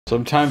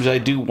Sometimes I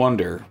do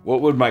wonder,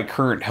 what would my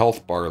current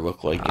health bar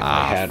look like if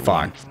I had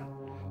one?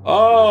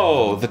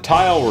 Oh, the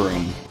tile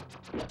room.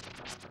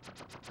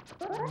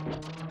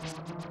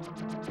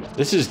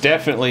 This is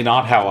definitely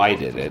not how I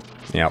did it.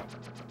 Yep.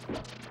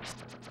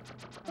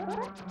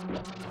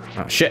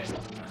 Oh, shit.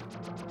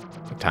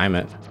 Time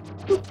it.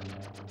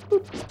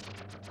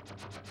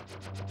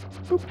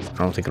 I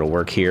don't think it'll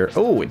work here.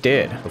 Oh, it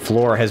did. The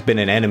floor has been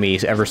an enemy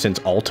ever since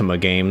Ultima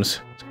games.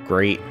 It's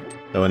great.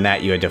 Though in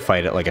that you had to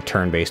fight it like a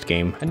turn-based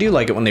game. I do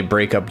like it when they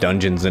break up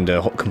dungeons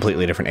into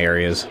completely different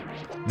areas.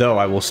 Though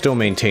I will still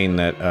maintain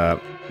that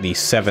the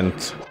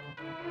 7th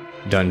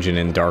dungeon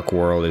in Dark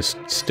World is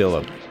still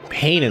a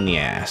pain in the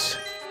ass.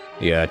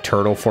 The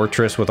turtle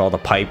fortress with all the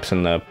pipes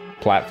and the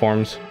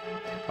platforms.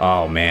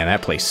 Oh man,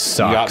 that place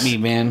sucks. You got me,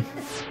 man.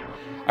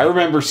 I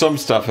remember some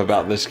stuff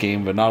about this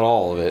game, but not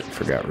all of it.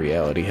 Forgot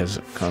reality has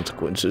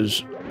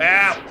consequences.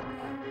 Ow!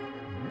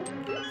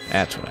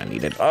 That's what I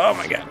needed. Oh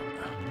my god.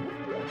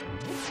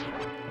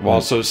 I'm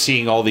also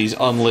seeing all these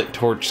unlit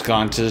torch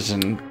sconces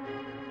and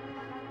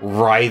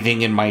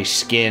writhing in my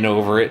skin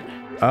over it.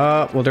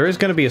 Well, there is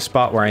going to be a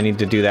spot where I need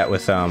to do that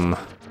with, one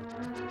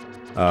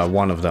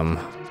of them.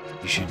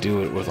 You should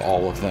do it with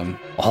all of them.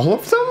 All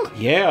of them?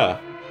 Yeah.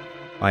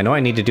 I know I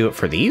need to do it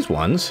for these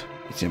ones.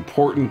 It's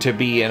important to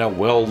be in a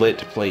well-lit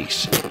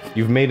place.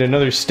 You've made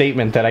another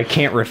statement that I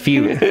can't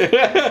refute.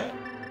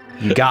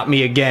 You got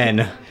me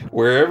again.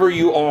 Wherever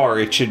you are,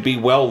 it should be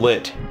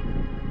well-lit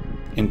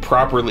and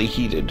properly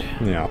heated.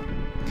 Yeah.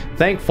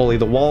 Thankfully,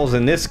 the walls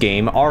in this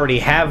game already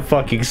have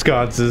fucking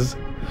sconces.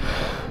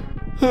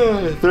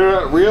 They're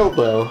not real,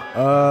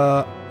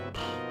 though.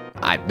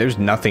 There's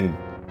nothing...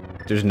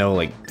 There's no,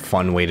 like,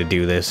 fun way to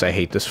do this. I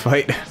hate this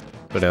fight.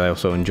 But I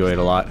also enjoy it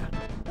a lot.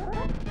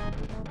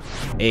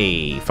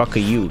 Hey, fuck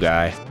you,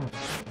 guy.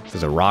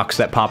 There's the rocks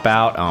that pop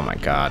out. Oh my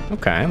god.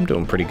 Okay, I'm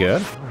doing pretty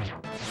good.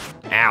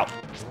 Ow.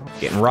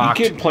 Getting rocked.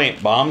 You can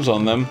plant bombs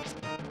on them.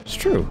 It's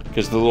true.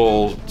 Because the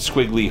little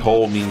squiggly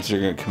hole means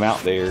they're going to come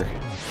out there.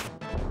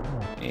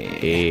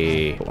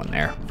 Hey, put one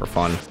there for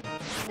fun.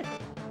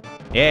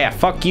 Yeah,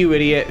 fuck you,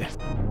 idiot.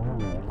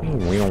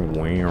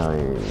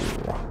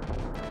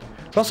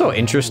 It's also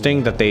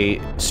interesting that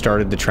they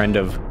started the trend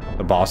of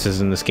the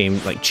bosses in this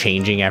game, like,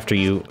 changing after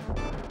you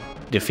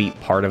defeat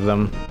part of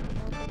them.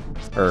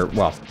 Or,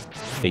 well,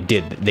 they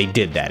did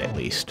that at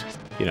least.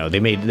 You know, they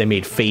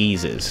made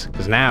phases.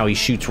 Because now he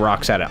shoots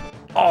rocks out of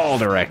all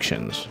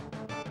directions.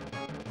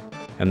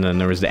 And then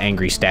there was the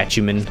angry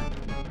statue man.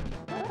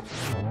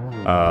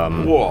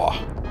 Whoa.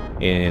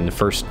 In the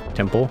first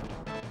temple.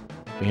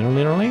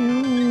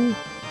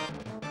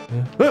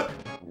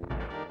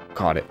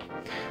 Caught it.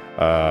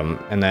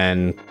 And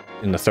then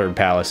in the third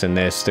palace in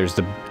this, there's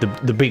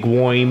the big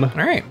worm.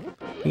 Alright,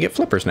 you get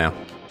flippers now.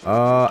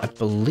 I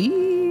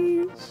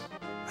believe...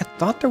 I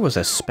thought there was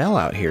a spell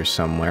out here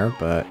somewhere,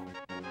 but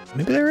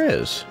maybe there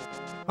is.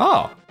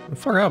 Oh, I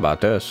forgot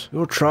about this.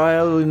 Your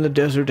trial in the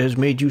desert has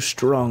made you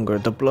stronger.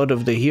 The blood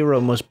of the hero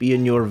must be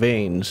in your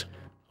veins.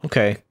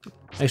 Okay,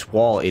 nice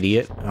wall,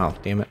 idiot. Oh,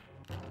 damn it.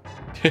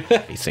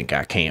 They think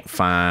I can't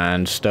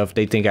find stuff.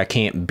 They think I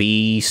can't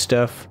be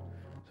stuff.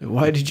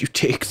 Why did you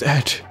take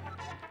that?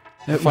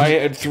 If I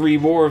had 3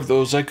 more of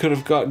those, I could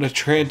have gotten a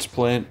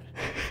transplant.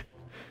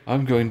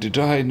 I'm going to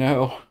die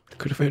now.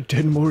 Could have had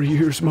 10 more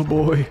years, my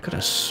boy. Could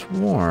have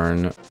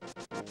sworn.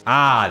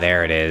 Ah,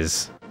 there it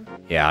is.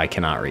 Yeah, I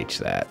cannot reach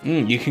that.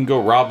 You can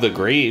go rob the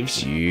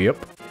graves. Yep.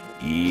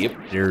 Yep.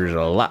 There's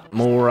a lot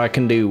more I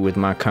can do with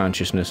my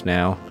consciousness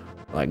now.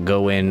 Like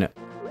go in...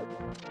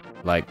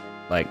 Like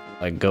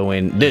go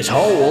in this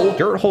hole.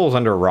 Dirt holes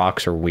under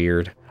rocks are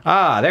weird.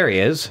 Ah, there he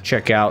is.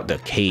 Check out the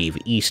cave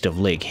east of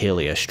Lake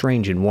Hylia.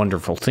 Strange and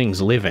wonderful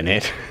things live in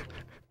it.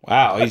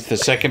 Wow, he's the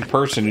second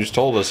person who's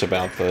told us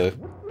about the...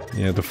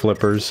 Yeah, the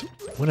flippers.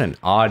 What an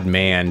odd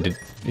man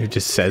who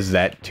just says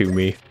that to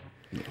me.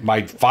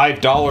 My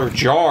 $5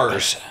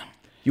 jars.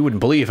 You wouldn't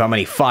believe how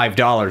many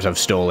 $5 I've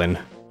stolen.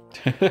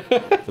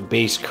 The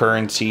base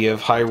currency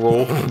of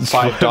Hyrule,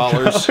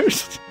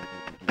 $5.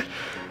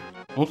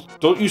 Well,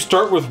 don't you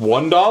start with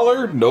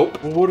 $1?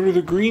 Nope. Well, what are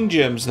the green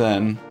gems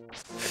then?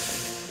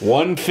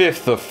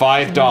 1/5 of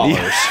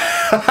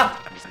 $5.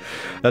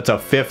 That's a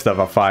fifth of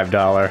a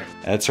 $5.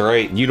 That's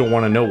right. You don't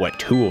want to know what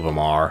 2 of them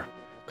are,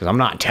 because I'm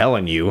not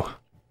telling you.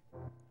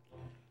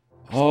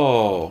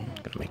 Oh.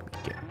 Gonna make me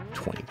get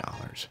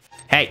 $20.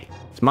 Hey,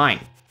 it's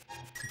mine.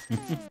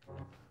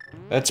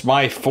 That's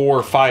my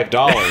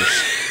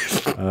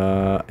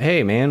 $5.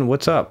 Hey man,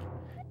 what's up?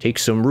 Take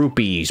some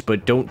rupees,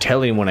 but don't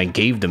tell anyone I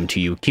gave them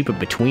to you. Keep it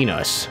between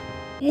us.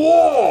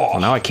 Whoa! Well,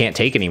 now I can't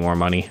take any more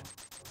money.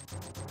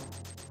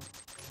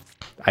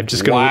 I'm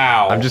just gonna.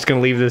 Wow. I'm just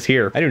gonna leave this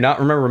here. I do not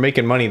remember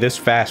making money this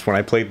fast when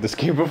I played this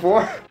game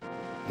before.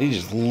 They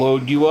just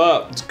load you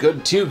up. It's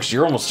good too, because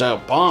you're almost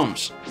out of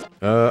bombs.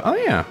 Oh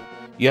yeah.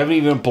 You haven't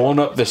even blown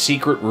up the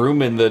secret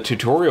room in the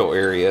tutorial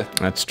area.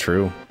 That's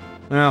true.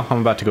 Well,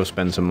 I'm about to go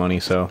spend some money,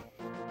 so...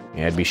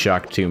 Yeah, I'd be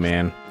shocked too,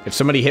 man. If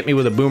somebody hit me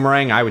with a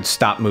boomerang, I would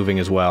stop moving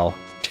as well.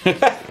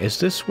 Is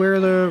this where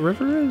the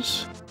river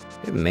is?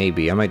 It may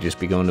be. I might just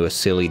be going to a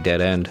silly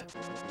dead end.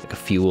 Like a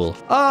fuel.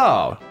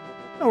 Oh!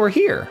 Oh, we're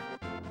here.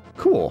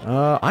 Cool.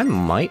 I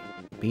might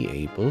be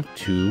able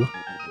to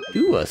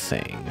do a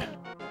thing.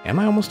 Am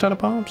I almost out of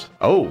bombs?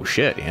 Oh,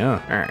 shit,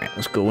 yeah. Alright,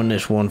 let's go in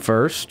this one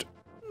first.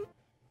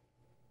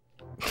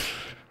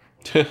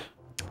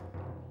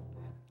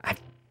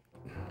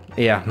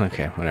 Yeah,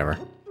 okay, whatever.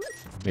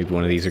 Maybe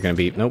one of these are gonna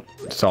be... Nope,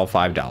 it's all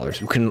 $5.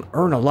 You can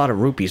earn a lot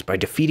of rupees by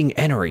defeating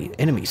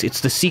enemies.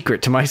 It's the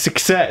secret to my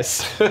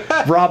success.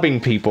 Robbing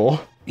people.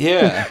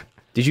 Yeah.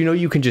 Did you know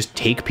you can just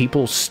take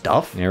people's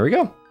stuff? There we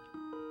go.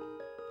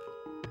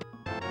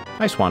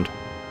 Nice wand.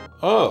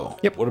 Oh.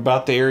 Yep. What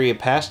about the area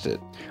past it?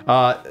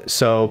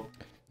 So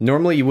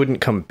normally you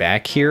wouldn't come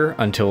back here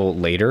until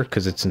later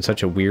because it's in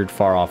such a weird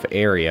far off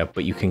area,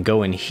 but you can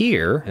go in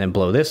here and then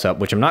blow this up,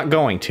 which I'm not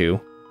going to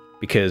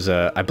because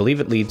I believe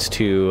it leads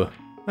to,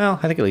 well,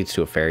 I think it leads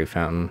to a fairy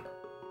fountain.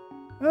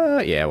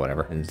 Yeah,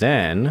 whatever. And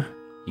then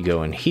you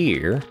go in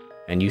here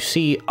and you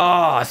see,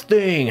 a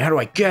thing. How do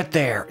I get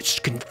there? It's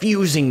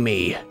confusing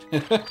me.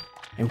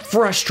 I'm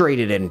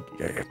frustrated and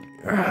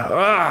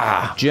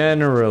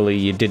generally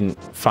you didn't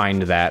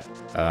find that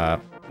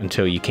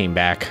until you came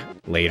back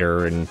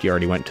later and you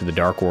already went to the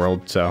dark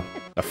world. So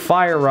a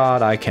fire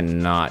rod I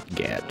cannot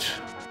get.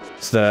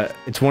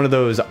 It's one of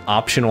those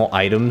optional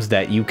items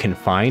that you can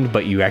find,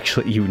 but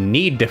you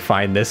need to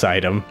find this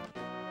item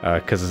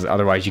because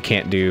otherwise you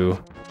can't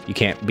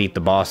beat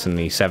the boss in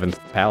the 7th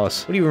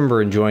palace. What do you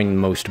remember enjoying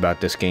most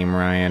about this game,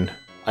 Ryan?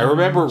 I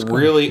remember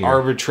really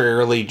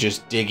arbitrarily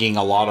just digging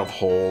a lot of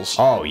holes.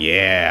 Oh,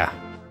 yeah.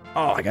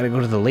 Oh, I gotta go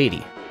to the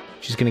lady.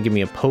 She's gonna give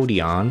me a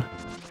Podion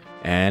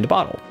and a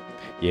bottle.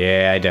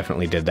 Yeah, I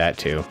definitely did that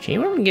too. She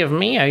will give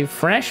me a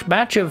fresh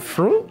batch of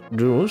fruit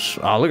juice.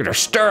 Oh, look at her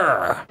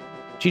stir.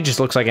 She just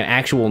looks like an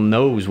actual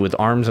nose with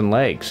arms and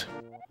legs.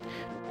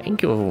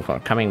 Thank you for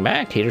coming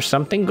back. Here's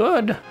something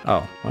good.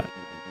 Oh, what?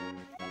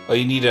 Oh,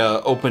 you need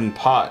a open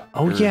pot.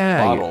 Oh,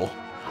 yeah. Bottle.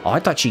 Oh, I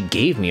thought she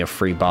gave me a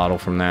free bottle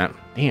from that.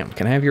 Damn,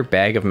 can I have your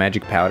bag of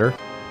magic powder?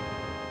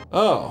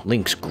 Oh.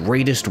 Link's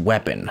greatest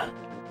weapon.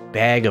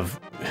 Bag of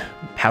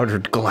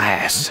powdered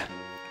glass.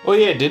 Oh,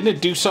 yeah, didn't it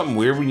do something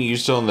weird when you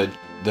used it on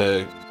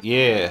the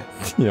yeah.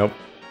 Yep.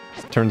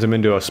 Turns him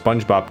into a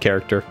SpongeBob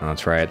character. Oh,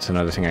 that's right. It's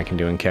another thing I can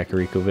do in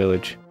Kakariko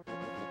Village.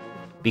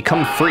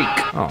 Become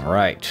freak. All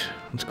right.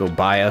 Let's go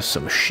buy us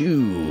some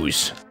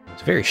shoes.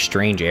 It's a very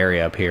strange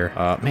area up here.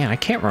 Man, I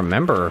can't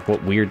remember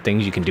what weird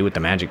things you can do with the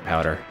magic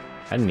powder.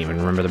 I didn't even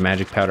remember the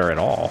magic powder at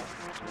all.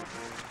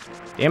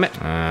 Damn it.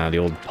 The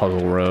old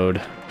puzzle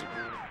road.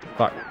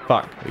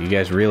 Fuck. You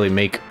guys really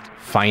make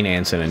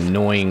finance an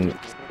annoying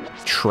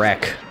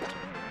trek.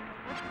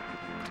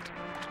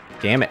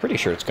 Damn it. Pretty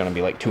sure it's gonna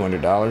be like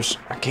 $200.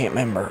 I can't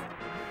remember.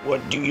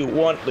 What do you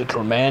want,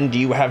 little man? Do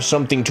you have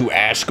something to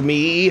ask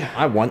me?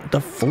 I want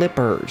the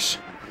flippers.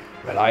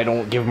 But I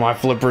don't give my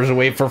flippers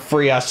away for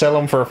free. I sell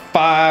them for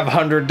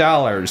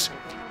 $500.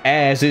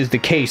 As is the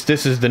case,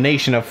 this is the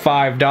nation of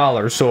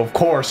 $5, so of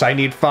course I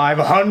need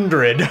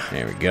 500.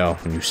 There we go.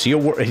 When you see a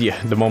word,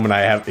 yeah, the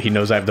moment he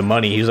knows I have the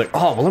money, he's like,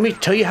 oh, well, let me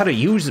tell you how to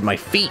use my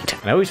feet.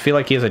 And I always feel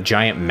like he has a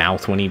giant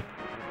mouth when he...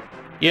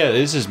 Yeah, it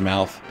is his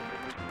mouth.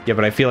 Yeah,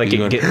 but I feel like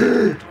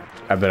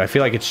but I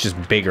feel like it's just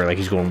bigger, like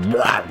he's going...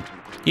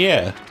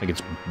 Yeah. Like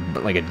it's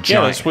like a giant...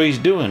 Yeah, that's what he's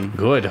doing.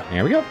 Good.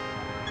 There we go.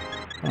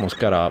 Almost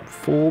got a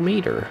full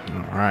meter.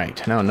 All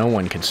right. Now no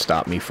one can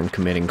stop me from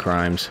committing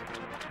crimes.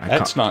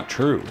 That's not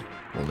true.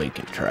 Well, they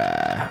can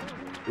try.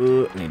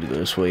 Need to go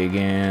this way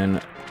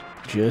again.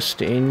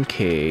 Just in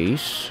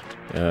case.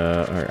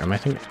 Or am I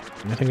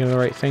thinking of the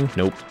right thing?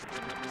 Nope.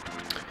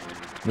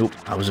 Nope.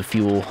 I was a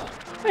fuel.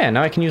 Yeah,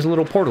 now I can use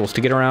little portals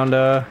to get around,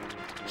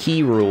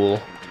 Hyrule.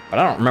 But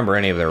I don't remember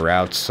any of their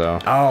routes, so...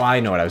 Oh, I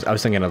know what I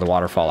was thinking of the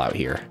waterfall out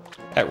here.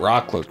 That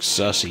rock looks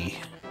sussy.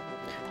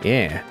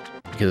 Yeah,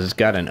 because it's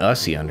got an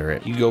Ussie under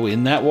it. You go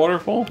in that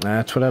waterfall?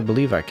 That's what I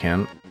believe I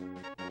can.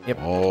 Yep.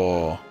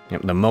 Oh.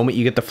 Yep, the moment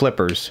you get the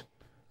flippers.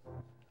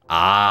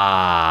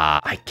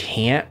 I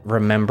can't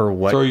remember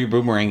what... Throw your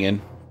boomerang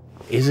in.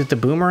 Is it the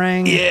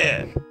boomerang?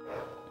 Yeah.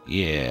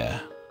 Yeah.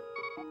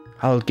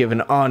 I'll give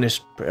an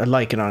honest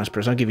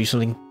person. I'll give you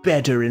something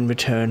better in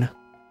return.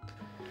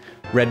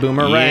 Red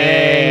boomerang.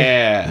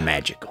 Yeah.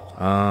 Magical.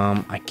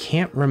 I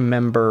can't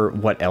remember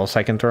what else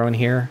I can throw in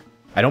here.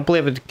 I don't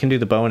believe it can do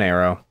the bow and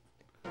arrow.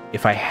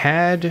 If I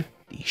had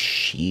the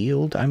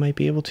shield, I might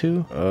be able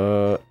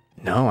to.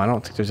 No, I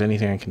don't think there's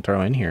anything I can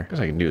throw in here. I guess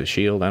I can do the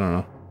shield. I don't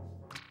know.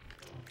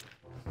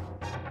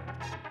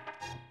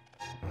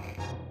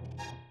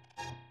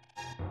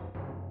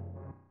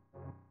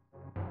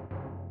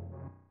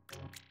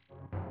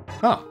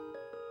 Oh.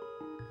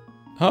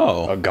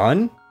 Oh. A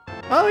gun?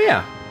 Oh,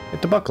 yeah.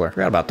 Hit the buckler.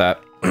 Forgot about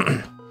that.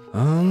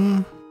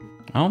 I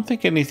don't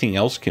think anything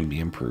else can be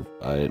improved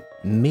by it.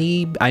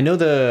 Maybe. I know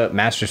the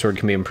Master Sword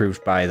can be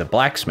improved by the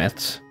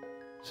blacksmiths.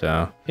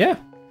 So, yeah.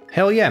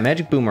 Hell yeah,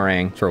 magic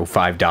boomerang. Throw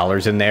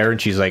 $5 in there, and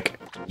she's like,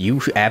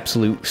 you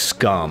absolute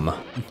scum.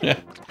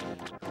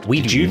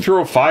 Did you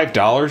throw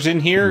 $5 in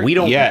here? We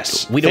don't.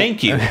 Yes. We don't,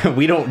 Thank you.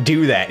 We don't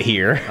do that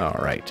here.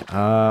 All right.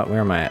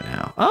 Where am I at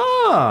now?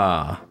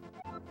 Ah,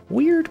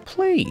 weird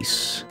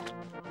place.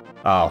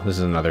 Oh, this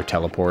is another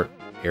teleport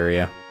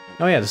area.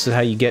 Oh yeah, this is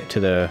how you get to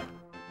the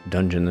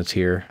dungeon that's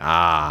here.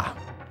 Ah,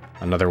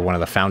 another one of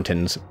the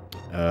fountains.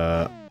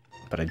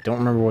 But I don't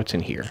remember what's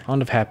in here.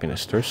 Pond of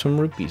Happiness. There's some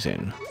rupees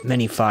in.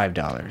 Many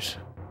 $5.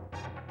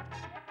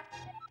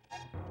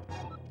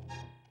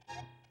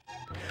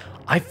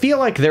 I feel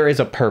like there is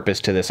a purpose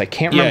to this. I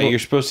can't remember. Yeah, you're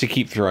supposed to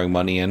keep throwing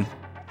money in.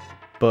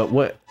 But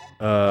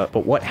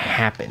what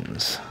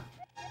happens?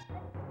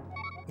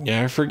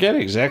 Yeah, I forget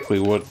exactly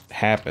what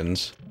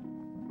happens.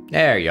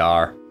 There you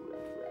are.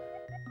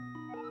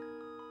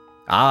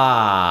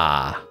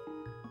 Ah.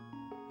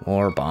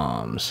 More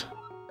bombs.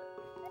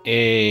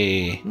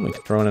 Hey. We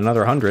can throw in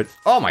another 100.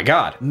 Oh my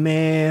god.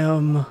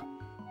 Ma'am.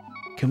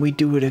 Can we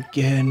do it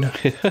again?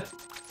 Hey,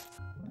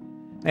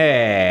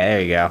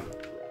 there you go.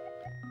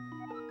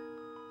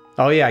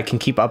 Oh yeah, I can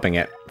keep upping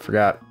it.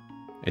 Forgot.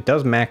 It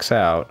does max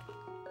out.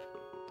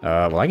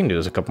 Well, I can do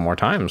this a couple more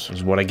times. This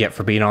is what I get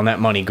for being on that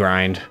money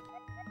grind.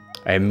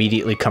 I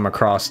immediately come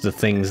across the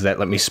things that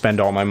let me spend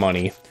all my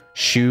money.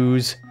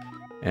 Shoes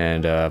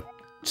and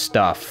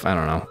stuff. I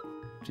don't know.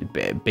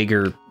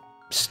 Bigger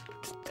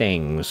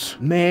things.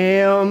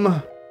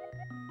 Ma'am.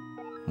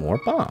 More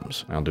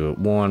bombs. I'll do it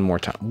one more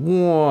time.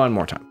 One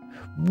more time.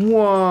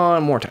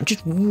 One more time.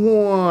 Just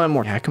one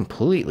more time. I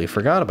completely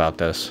forgot about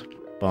this.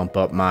 Bump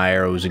up my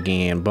arrows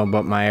again. Bump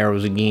up my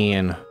arrows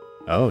again.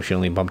 Oh, she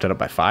only bumped it up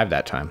by 5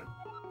 that time.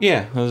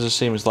 Yeah, that was the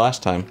same as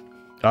last time.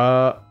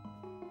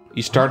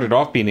 You started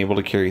off being able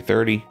to carry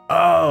 30.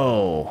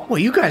 Oh. Well,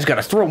 you guys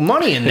gotta throw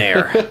money in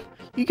there.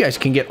 You guys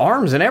can get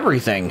arms and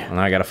everything. And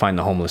I gotta find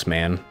the homeless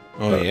man.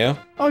 Oh, yeah?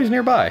 Oh, he's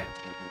nearby.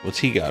 What's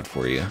he got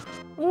for you?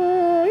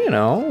 You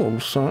know, a little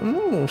something,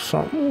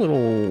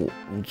 little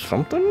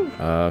something.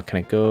 Can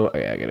I go? Oh,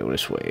 yeah, I gotta go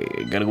this way.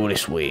 Gotta go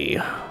this way.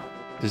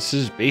 This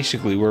is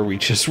basically where we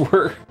just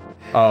were.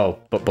 Oh,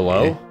 but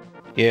below?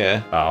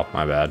 Yeah. Oh,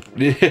 my bad.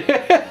 We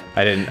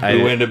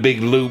went a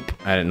big loop.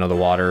 I didn't know the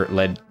water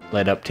led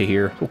up to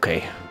here.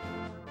 Okay.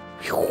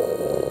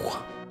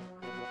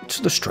 It's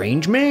the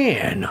strange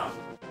man.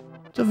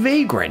 It's a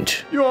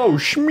vagrant. Yo,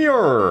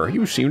 Schmur,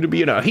 you seem to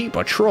be in a heap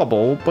of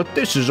trouble, but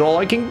this is all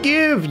I can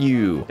give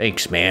you.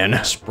 Thanks,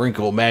 man.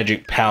 Sprinkle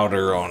magic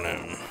powder on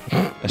him.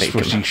 That's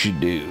what you should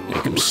do.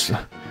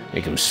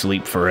 Make him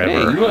sleep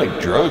forever. Hey, you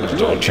like drugs,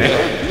 don't you?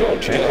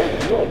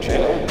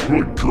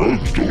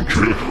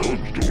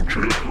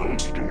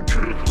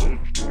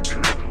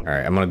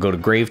 Alright, I'm gonna go to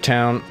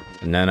Gravetown,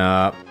 and then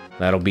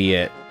that'll be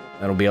it.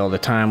 That'll be all the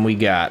time we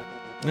got.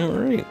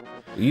 Alright.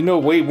 You know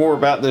way more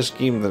about this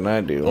game than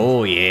I do.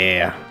 Oh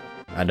yeah.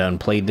 I done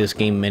played this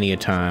game many a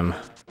time.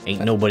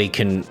 Ain't nobody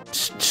can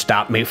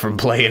stop me from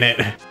playing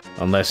it.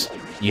 Unless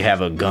you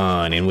have a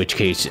gun, in which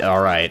case,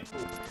 alright.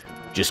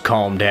 Just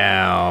calm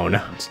down.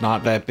 It's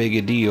not that big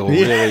a deal,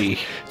 really.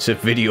 It's a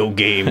video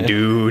game,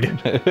 dude.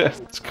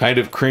 It's kind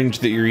of cringe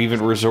that you're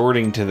even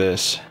resorting to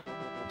this.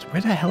 So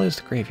where the hell is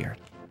the graveyard?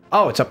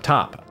 Oh, it's up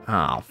top.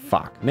 Oh,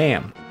 fuck.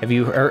 Ma'am, have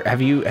you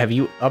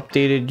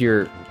updated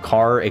your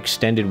car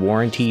extended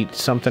warranty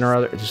something or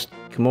other? Just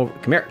come over.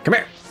 Come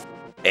here.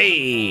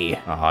 Hey!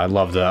 Oh, I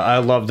love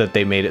that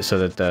they made it so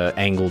that the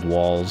angled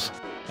walls,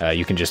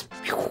 you can just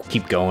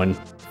keep going.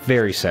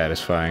 Very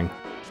satisfying.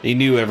 They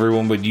knew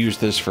everyone would use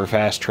this for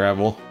fast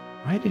travel.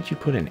 Why did you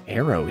put an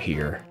arrow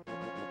here?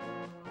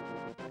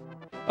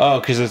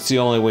 Oh, because it's the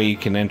only way you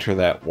can enter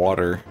that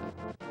water.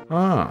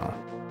 Oh.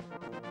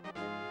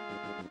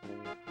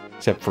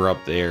 Except for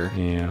up there.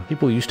 Yeah.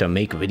 People used to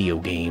make video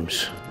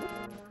games.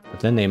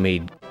 But then they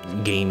made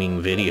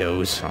gaming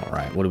videos.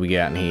 Alright, what do we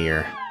got in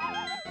here?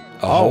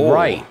 Oh,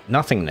 right.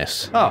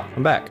 Nothingness. Oh,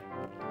 I'm back.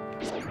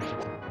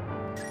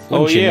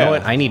 Wouldn't you know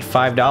it? I need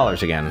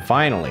 $5 again.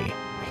 Finally.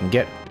 I can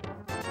get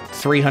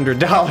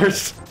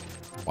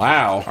 $300.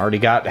 Wow. Already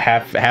got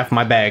half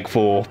my bag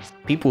full.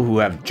 People who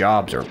have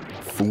jobs are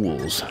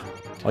fools.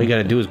 All you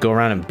gotta do is go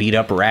around and beat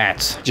up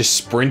rats. Just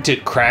sprint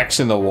at cracks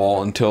in the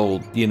wall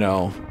until, you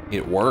know,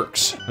 it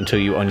works. Until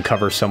you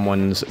uncover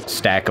someone's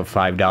stack of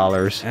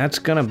 $5. That's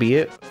gonna be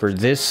it for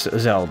this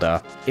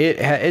Zelda.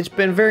 It's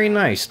been very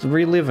nice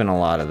reliving a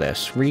lot of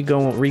this.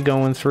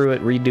 Re-going through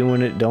it,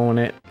 redoing it, doing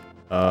it.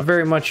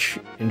 Very much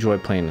enjoy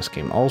playing this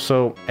game.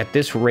 Also, at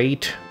this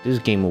rate, this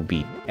game will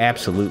be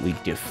absolutely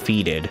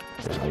defeated.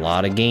 There's a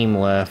lot of game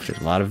left.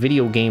 There's a lot of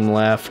video game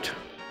left.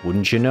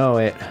 Wouldn't you know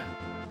it?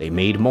 They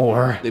made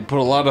more. They put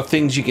a lot of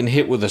things you can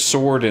hit with a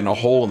sword in a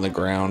hole in the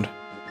ground.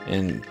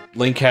 And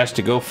Link has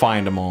to go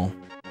find them all.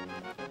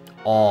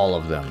 All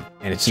of them.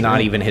 And it's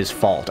not even his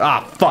fault.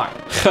 Ah,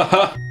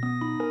 fuck!